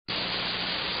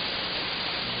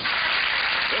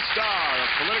star of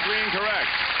Politically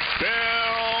Incorrect,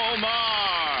 Bill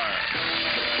Maher.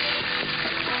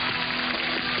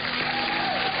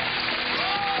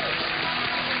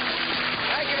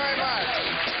 Thank you very much.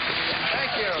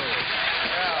 Thank you.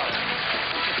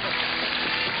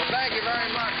 Well, thank you very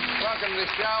much. Welcome to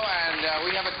the show, and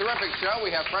we have a terrific show.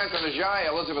 We have Franklin Ajaye,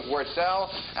 Elizabeth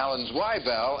Wurtzel, Alan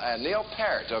Zweibel, and Neil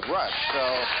Peart of Rush. So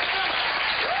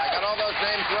I got all those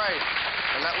names right,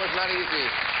 and that was not easy.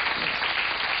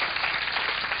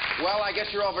 Well, I guess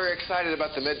you're all very excited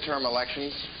about the midterm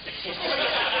elections.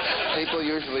 People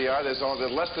usually are. There's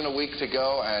less than a week to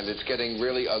go, and it's getting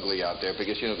really ugly out there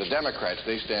because, you know, the Democrats,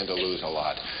 they stand to lose a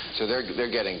lot. So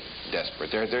they're getting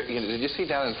desperate. You know, did you see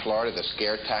down in Florida the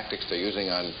scare tactics they're using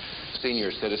on senior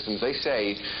citizens? They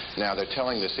say now they're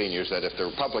telling the seniors that if the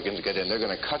Republicans get in, they're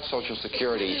going to cut Social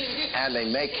Security and they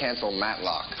may cancel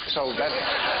Matlock. So that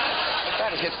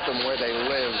hits them where they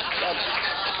live.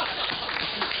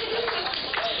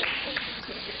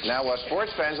 Now,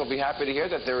 sports fans will be happy to hear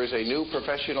that there is a new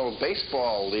professional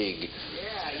baseball league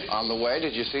on the way.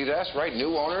 Did you see that? Right,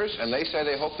 new owners, and they say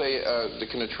they hope they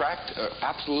can attract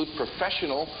absolute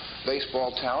professional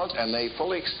baseball talent, and they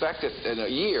fully expect that in a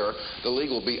year the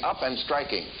league will be up and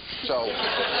striking. So.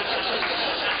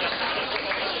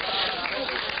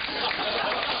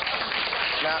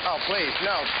 Now, oh, please,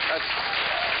 no.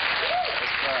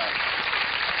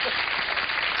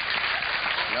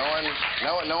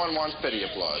 No one wants pity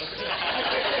applause.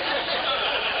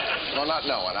 Well, not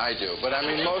no one, I do. But, I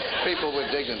mean, most people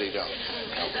with dignity don't.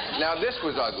 Now, this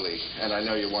was ugly, and I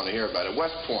know you want to hear about it.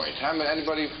 West Point.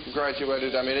 Anybody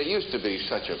graduated? I mean, it used to be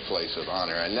such a place of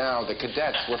honor, and now the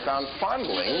cadets were found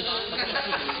fondling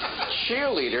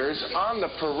cheerleaders on the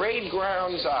parade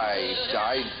grounds.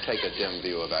 I take a dim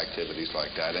view of activities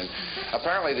like that. And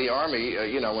apparently the Army,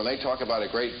 you know, when they talk about a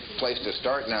great place to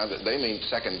start now, that they mean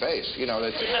second base. You know,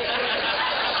 that's...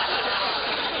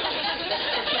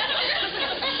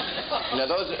 Now,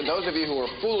 those of you who were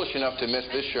foolish enough to miss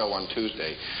this show on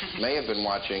Tuesday may have been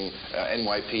watching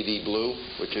NYPD Blue,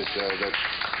 which is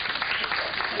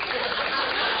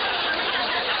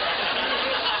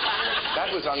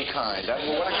That was unkind.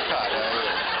 What a cut.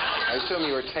 I assume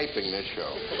you were taping this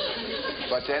show.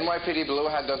 But NYPD Blue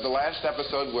had the last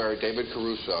episode where David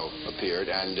Caruso appeared,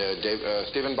 and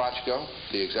Stephen Bochco,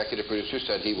 the executive producer,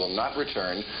 said he will not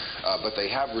return, but they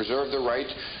have reserved the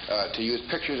right to use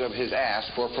pictures of his ass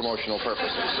for promotional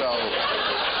purposes. So,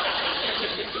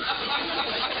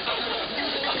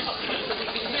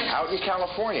 out in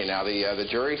California now, the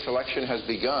jury selection has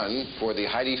begun for the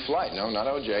Heidi Fleiss, no, not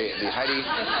O.J., the Heidi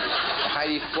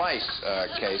Fleiss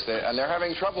case, and they're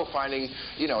having trouble finding,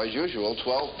 you know, as usual,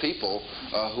 12 people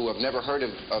who have never heard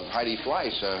of Heidi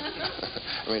Fleiss.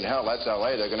 I mean, hell, that's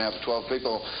L.A. They're going to have 12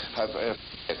 people have...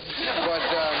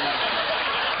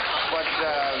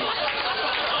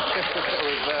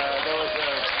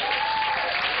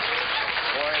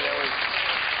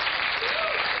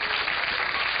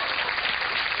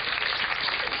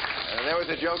 there was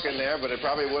a joke in there, but it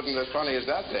probably wasn't as funny as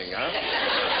that thing, huh?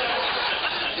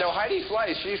 No, Heidi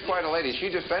Fleiss, she's quite a lady. She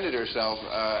defended herself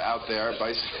out there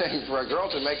by saying for a girl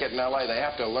to make it in L.A., they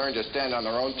have to learn to stand on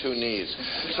their own two knees.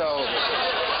 So,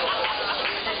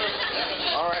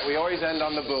 all right, we always end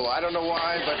on the boo. I don't know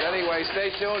why, but anyway,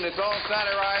 stay tuned. It's all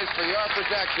satirized for your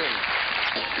protection.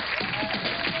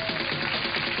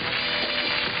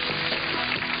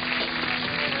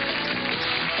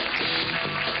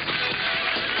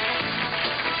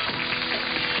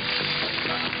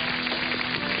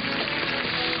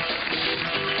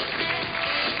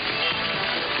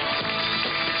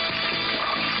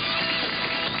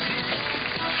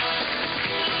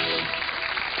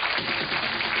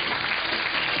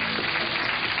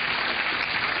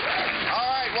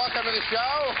 Welcome to the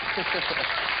show.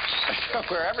 A show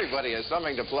where everybody has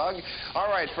something to plug. All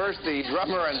right, first, the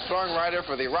drummer and songwriter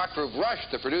for the rock group Rush,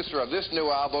 the producer of this new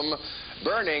album,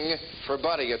 Burning for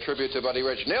Buddy, a tribute to Buddy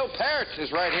Rich. Neil Peart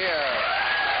is right here.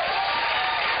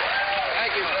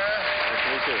 Thank you, sir. Nice to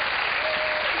meet you.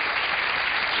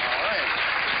 All right.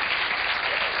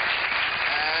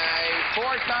 A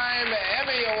four-time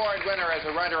Emmy Award winner as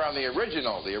a writer on the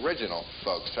original,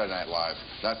 folks, Saturday Night Live.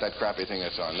 Not that crappy thing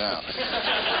that's on now.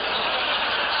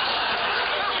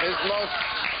 His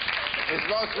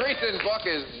most recent book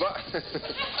is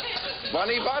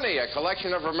Bunny Bunny, a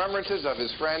collection of remembrances of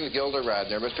his friend Gilda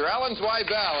Radner. Mr. Alan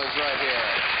Zweibel is right here.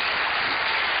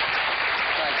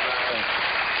 Thanks, Alan.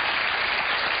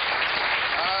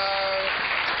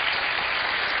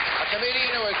 A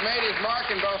comedian who has made his mark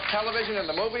in both television and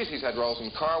the movies. He's had roles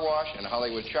in Car Wash and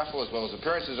Hollywood Shuffle, as well as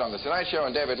appearances on The Tonight Show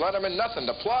and David Letterman. Nothing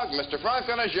to plug, Mr.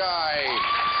 Franklin Ajaye.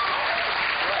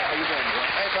 How you doing, man?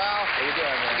 Hey, pal. How you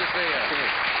doing, man? Good to see you. Thank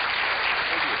you.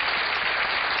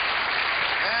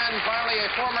 And finally, a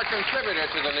former contributor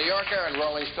to the New Yorker and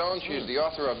Rolling Stone. She's the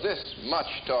author of this much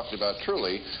talked about,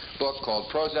 truly, book called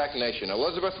Prozac Nation.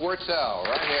 Elizabeth Wurtzel,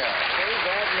 right here.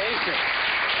 Prozac Nation.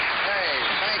 Hey,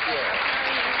 thank you.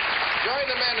 Join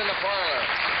the men in the parlor.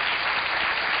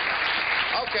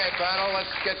 Okay, panel, let's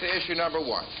get to issue number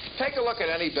 1. Take a look at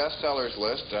any bestsellers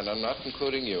list, and I'm not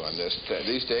including you on this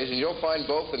these days, and you'll find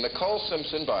both the Nicole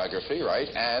Simpson biography, right,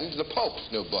 and the Pope's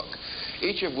new book,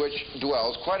 each of which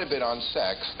dwells quite a bit on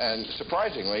sex and,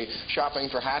 surprisingly, shopping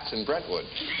for hats in Brentwood.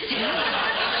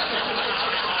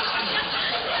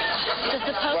 Does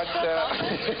the Pope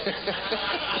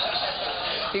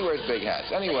he wears big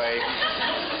hats. Anyway,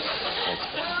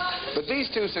 but these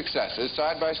two successes,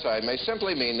 side by side, may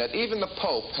simply mean that even the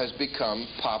Pope has become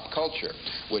pop culture,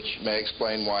 which may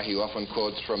explain why he often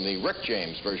quotes from the Rick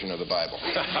James version of the Bible.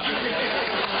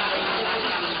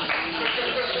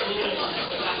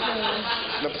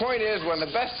 The point is, when the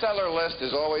bestseller list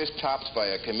is always topped by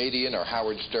a comedian or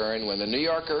Howard Stern, when the New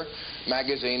Yorker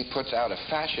magazine puts out a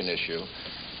fashion issue,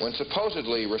 when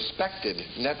supposedly respected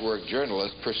network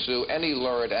journalists pursue any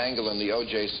lurid angle in the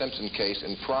O.J. Simpson case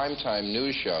in primetime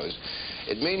news shows,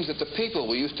 it means that the people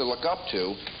we used to look up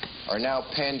to are now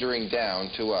pandering down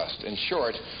to us. In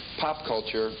short, pop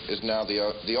culture is now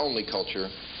the only culture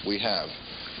we have.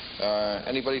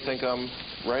 Anybody think I'm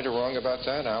right or wrong about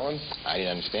that, Alan? I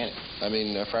didn't understand it. I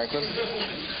mean, Franklin?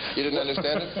 You didn't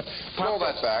understand it? Pull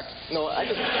that back. No, I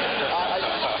just...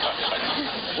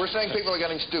 We're saying people are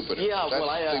getting stupider. Yeah, well,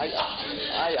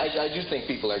 I do think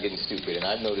people are getting stupid, and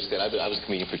I've noticed that. I was a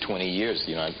comedian for 20 years,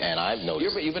 you know, and I've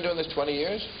noticed... You've been doing this 20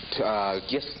 years?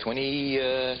 Yes,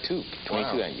 22. 22.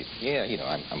 Wow. Yeah, you know,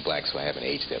 I'm black, so I haven't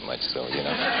aged that much, so, you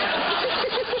know.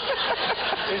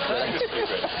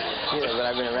 Yeah, but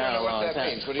I've been around a long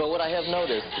time. But what I have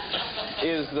noticed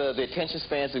is the attention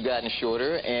spans have gotten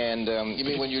shorter, and... you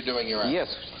mean when you're doing your act? Yes,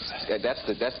 that's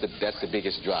the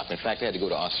biggest drop. In fact, I had to go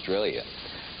to Australia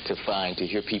to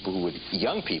hear people who would,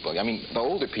 young people, I mean, the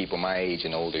older people, my age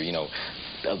and older, you know,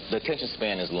 the attention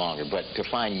span is longer, but to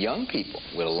find young people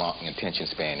with a long attention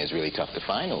span is really tough to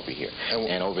find over here.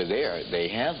 And over there, they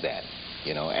have that,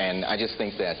 you know, and I just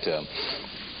think that,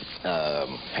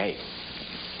 hey,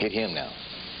 hit him now.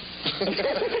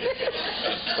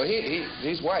 Well,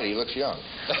 he's white. He looks young.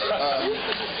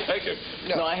 Thank you.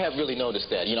 No, I have really noticed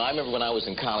that. You know, I remember when I was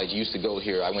in college, I used to go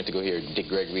here. I went to go hear Dick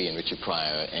Gregory and Richard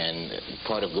Pryor, and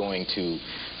part of going to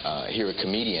hear a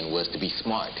comedian was to be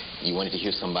smart. You wanted to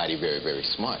hear somebody very, very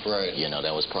smart. Right. You know,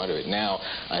 that was part of it. Now,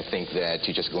 I think that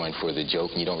you're just going for the joke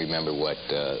and you don't remember what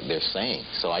they're saying.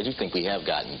 So I do think we have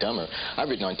gotten dumber. I've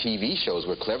written on TV shows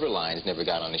where clever lines never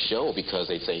got on the show because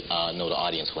they'd say, no, the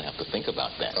audience will have to think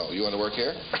about that. Oh, you want to work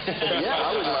here? Yeah,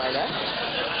 I wouldn't mind that.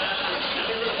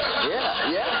 Yeah.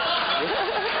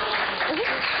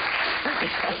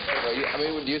 I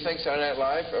mean, do you think Saturday Night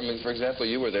Live, I mean, for example,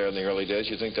 you were there in the early days,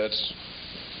 you think that's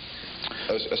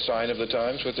a sign of the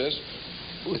times with this?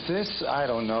 With this, I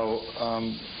don't know.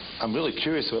 I'm really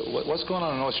curious. What's going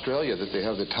on in Australia that they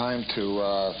have the time to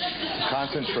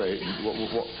concentrate?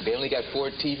 They only got 4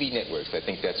 TV networks. I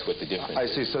think that's what the difference is. I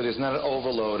see. So there's not an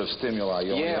overload of stimuli.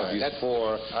 You only have these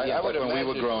 4. I would when we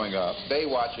were growing up.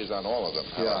 Baywatch is on all of them.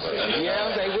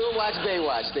 Yeah, they will watch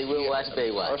Baywatch. They will watch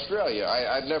Baywatch. Australia,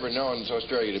 I've never known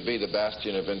Australia to be the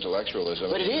bastion of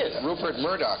intellectualism. But it is. Rupert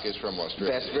Murdoch is from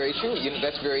Australia. That's very true. You know,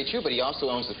 that's very true. But he also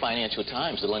owns the Financial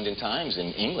Times, the London Times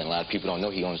in England. A lot of people don't know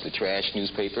he owns the trash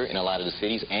newspaper in a lot of the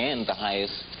cities and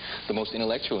the most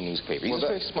intellectual newspaper. He's a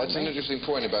very smart that's man. an interesting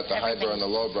point about the highbrow and the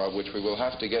lowbrow, which we will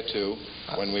have to get to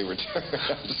when we return.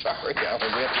 I'm sorry,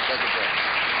 Alan. We have to take a break.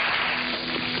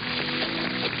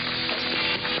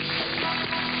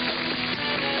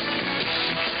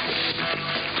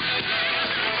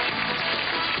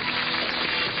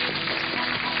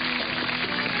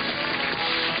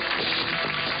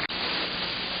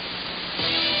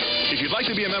 If you'd like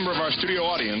to be a member of our studio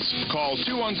audience, call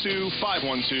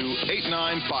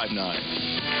 212-512-8959.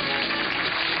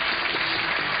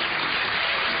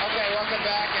 Okay, welcome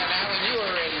back. And Alan, you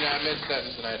were in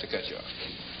mid-sentence, and I had to cut you off.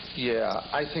 Yeah,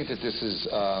 I think that this is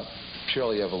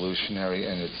purely evolutionary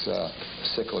and it's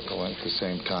cyclical at the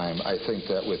same time. I think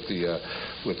that with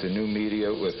the new media,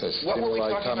 with the What were we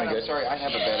stimuli talking coming about? I'm sorry, I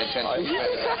have a bad attention.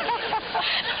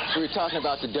 We were talking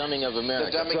about the dumbing of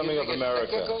America. The dumbing of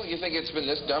America. Cyclical? You think it's been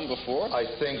this dumb before? I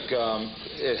think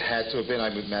it had to have been. I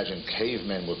would imagine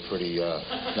cavemen were pretty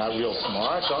not real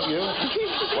smart, don't you?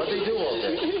 What'd they do all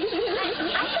day?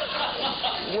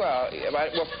 Well,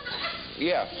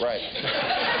 yeah, right.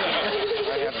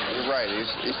 You're right.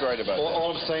 He's right about that.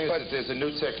 All I'm saying is that there's a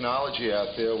new technology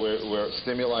out there where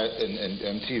stimuli and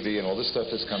MTV and all this stuff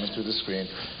that's coming through the screen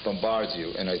bombards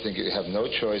you, and I think you have no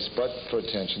choice but for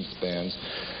attention spans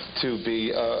to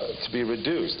be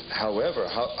reduced. However,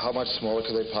 how much smaller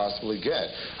could they possibly get?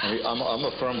 I mean, I'm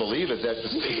a firm believer that the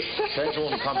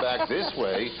pendulum will come back this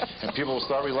way, and people will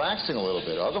start relaxing a little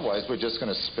bit. Otherwise, we're just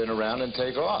going to spin around and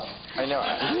take off. I know.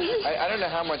 I don't know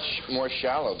how much more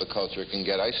shallow the culture can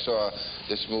get. I saw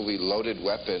this movie Loaded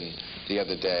Weapon the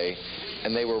other day,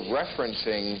 and they were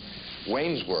referencing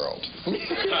Wayne's World.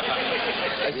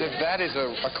 As if that is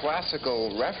a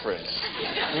classical reference.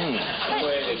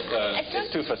 Well, it's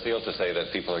too facile to say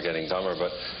that people are getting dumber,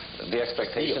 but the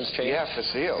expectations change. Yeah,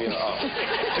 facile. You know,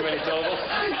 too many syllables?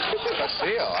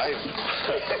 Facile.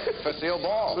 Facile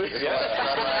ball. Yeah.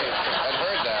 I've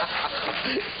heard that.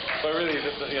 But really,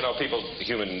 you know,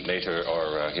 human nature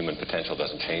or human potential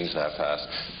doesn't change that fast.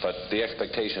 But the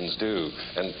expectations do,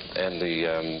 and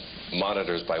the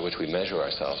monitors by which we measure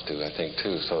ourselves do, I think,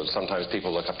 too. So sometimes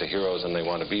people look up to heroes and they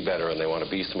want to be better and they want to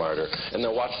be smarter, and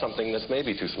they'll watch something that's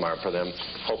maybe too smart for them,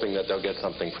 hoping that they'll get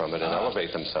something from it and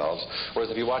elevate themselves. Whereas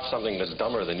if you watch something that's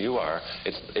dumber than you are,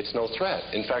 it's no threat.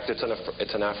 In fact, it's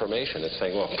an affirmation. It's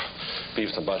saying, well,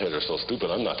 Beavis and Butthead are so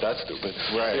stupid. I'm not that stupid.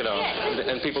 Right. You know,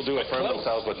 and people do affirm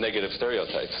themselves with negative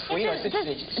stereotypes.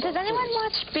 Does anyone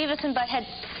watch Beavis and Butthead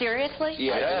seriously?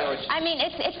 Yeah. I mean,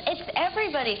 it's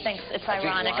everybody thinks it's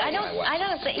ironic. I don't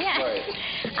think. Yeah. Right.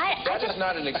 That is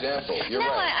not an example. You're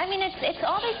right. I mean, it's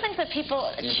all these things that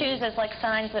people choose as like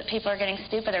signs that people are getting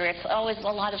stupider. It's always a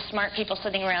lot of smart people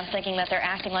sitting around thinking that they're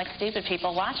acting like stupid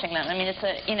people watching them. I mean,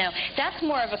 that's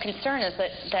more of a concern, is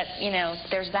that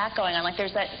there's that going on. Like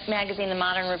there's that magazine, The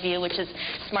Modern Review, which is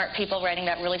smart people writing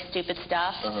that really stupid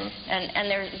stuff,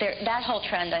 and that whole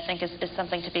trend, I think, is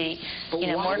something to be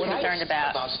more concerned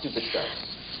about. About stupid stuff.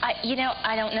 I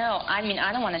don't know. I mean,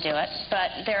 I don't want to do it,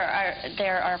 but there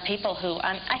are people who,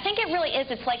 I think it really is.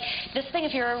 It's like this thing,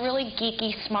 if you're a really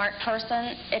geeky, smart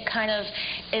person, it kind of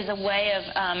is a way of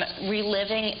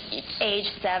reliving age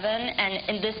 7,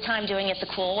 and this time doing it the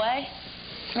cool way.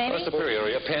 Maybe? Well,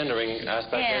 superiority, a pandering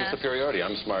aspect and superiority.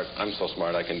 I'm smart. I'm so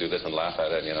smart I can do this and laugh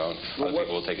at it, you know. Other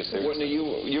people will take it seriously.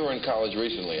 Whitney, you were in college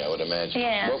recently, I would imagine.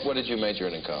 Yeah. What did you major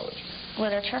in college?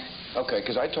 Literature. Okay,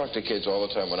 because I talk to kids all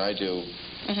the time when I do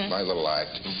my little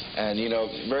act. And,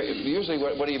 usually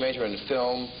what do you major in?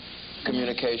 Film,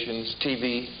 communications,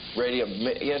 TV, radio.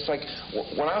 Yeah, it's like,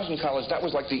 when I was in college, that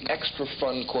was like the extra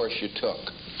fun course you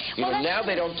took. Now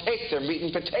they don't take their meat and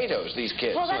potatoes, these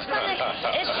kids. Well, that's not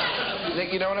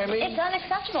you know what I mean? It's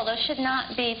unacceptable. Those should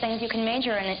not be things you can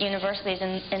major in at universities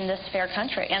in this fair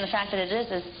country. And the fact that it is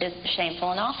shameful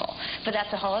and awful. But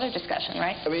that's a whole other discussion,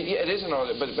 right? I mean, yeah, it is an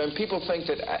other, but people think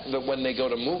that when they go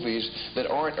to movies that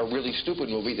aren't a really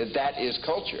stupid movie, that is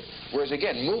culture. Whereas,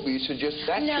 again, movies should just, should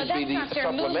be the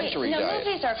supplementary diet.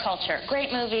 Movies are culture.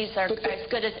 Great movies are as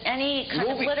good as any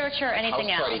kind of literature or anything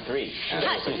else. House Party 3.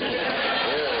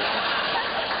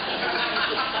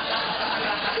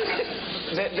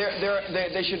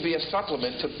 They should be a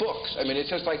supplement to books. I mean,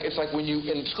 it's like when you,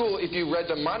 in school, if you read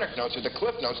the Monarch Notes or the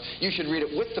Cliff Notes, you should read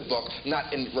it with the book,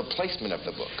 not in replacement of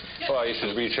the book. Well, you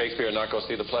should read Shakespeare and not go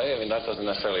see the play. I mean, that doesn't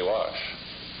necessarily wash.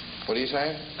 What are you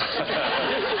saying? You're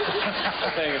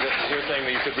saying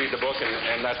that you should read the book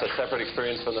and that's a separate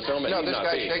experience from the film? No, this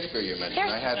guy Shakespeare you mentioned.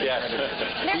 I had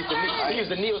He was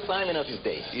the Neil Simon of his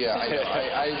day. Yeah, I know.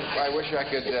 I wish I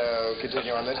could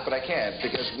continue on this, but I can't,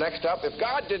 because next up, if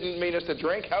God didn't mean us to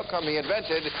drink, how come he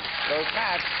invented those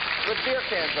hats with beer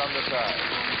cans on the side?